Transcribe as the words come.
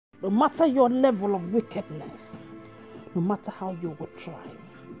No matter your level of wickedness, no matter how you would try,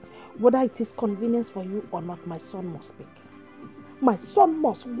 whether it is convenience for you or not, my son must speak. My son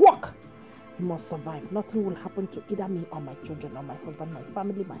must walk. He must survive. Nothing will happen to either me or my children or my husband, my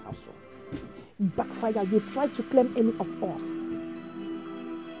family, my household. Backfire. You try to claim any of us.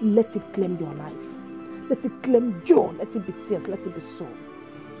 Let it claim your life. Let it claim you. Let it be tears. Let it be soul.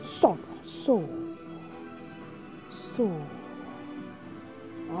 Soul.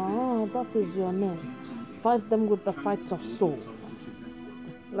 Oh, that is your name. Fight them with the fight of soul.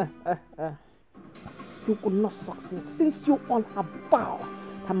 You could not succeed. Since you all have vowed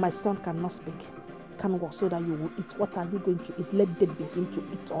that my son cannot speak, can walk so that you will eat. What are you going to eat? Let them begin to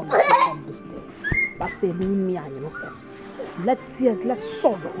eat all on this day. That's the me and you know. Let tears, let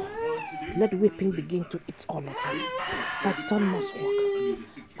sorrow, let weeping begin to eat all of you. My son must walk.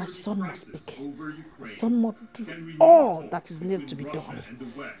 My son must speak. My son must do all that is needed to be done.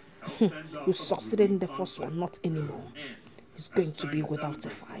 You succeeded in the first one, not anymore. He's going to be without a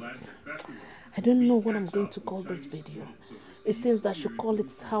fight. I don't know what I'm going to call this video. It seems that I should call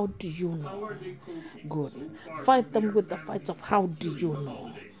it How Do You Know? Good. Fight them with the fight of How Do You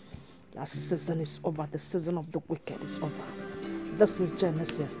Know? Our season is over. The season of the wicked is over. This is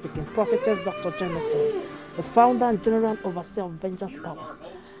Essien speaking. Prophetess Dr. Essien, the founder and general overseer of Vengeance Power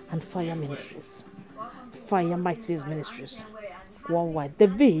and Fire Ministries. Fire Mighties Ministries. Worldwide. The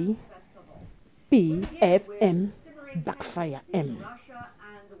VPFMM Backfire M.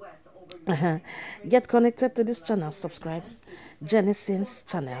 Get connected to this channel. Subscribe. Essien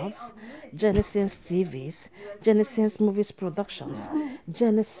channels, Essien TVs, Essien movies productions,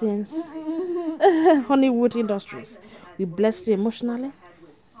 Essien Hollywood industries. We bless you emotionally,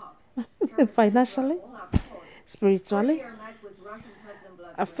 financially, spiritually,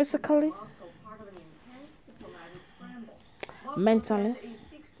 physically, mentally,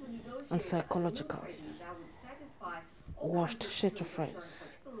 and psychologically. Watched, share to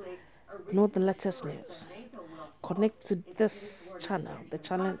friends. Know the latest news. Connect to this channel, the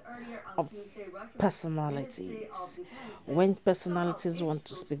channel of personalities. When personalities want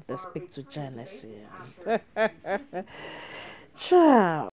to speak, they speak to Essien. Ciao.